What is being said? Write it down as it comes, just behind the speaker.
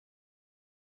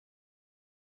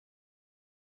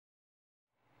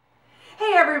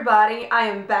everybody, I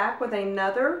am back with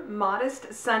another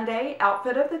Modest Sunday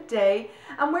outfit of the day.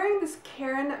 I'm wearing this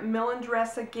Millen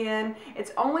dress again.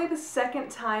 It's only the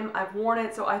second time I've worn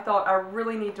it, so I thought I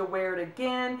really need to wear it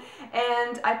again.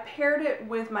 And I paired it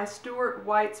with my Stuart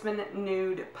Weitzman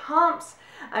nude pumps.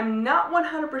 I'm not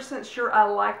 100% sure I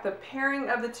like the pairing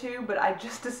of the two, but I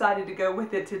just decided to go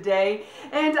with it today.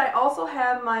 And I also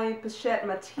have my Pochette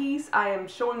Metis. I am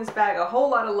showing this bag a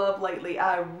whole lot of love lately.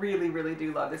 I really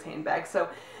do love this handbag. So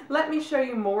let me show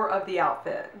you more of the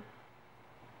outfit.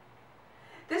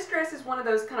 This dress is one of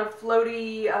those kind of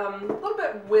floaty, a little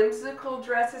bit whimsical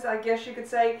dresses, I guess you could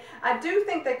say. I do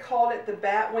think they called it the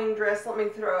Batwing dress. Let me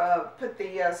put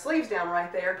the sleeves down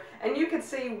right there, and you can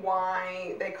see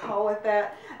why they call it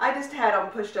that. I just had them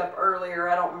pushed up earlier.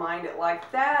 I don't mind it like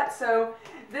that. So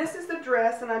this is the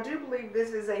dress, and I do believe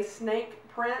this is a snake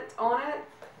print on it.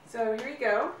 So here you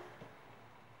go.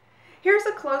 Here's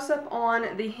a close-up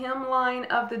on the hemline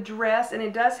of the dress, and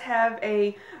it does have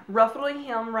a ruffly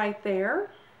hem right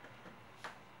there.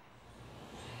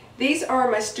 These are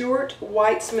my Stuart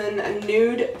Weitzman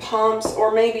nude pumps,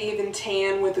 or maybe even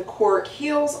tan with the cork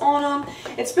heels on them.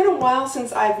 It's been a while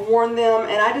since I've worn them,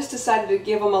 and I just decided to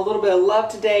give them a little bit of love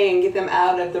today and get them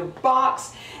out of the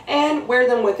box and wear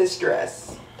them with this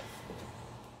dress.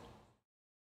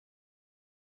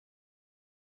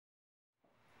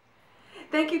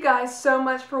 Thank you guys so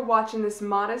much for watching this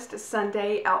Modest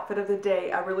Sunday outfit of the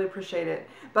day. I really appreciate it.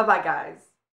 Bye-bye, guys.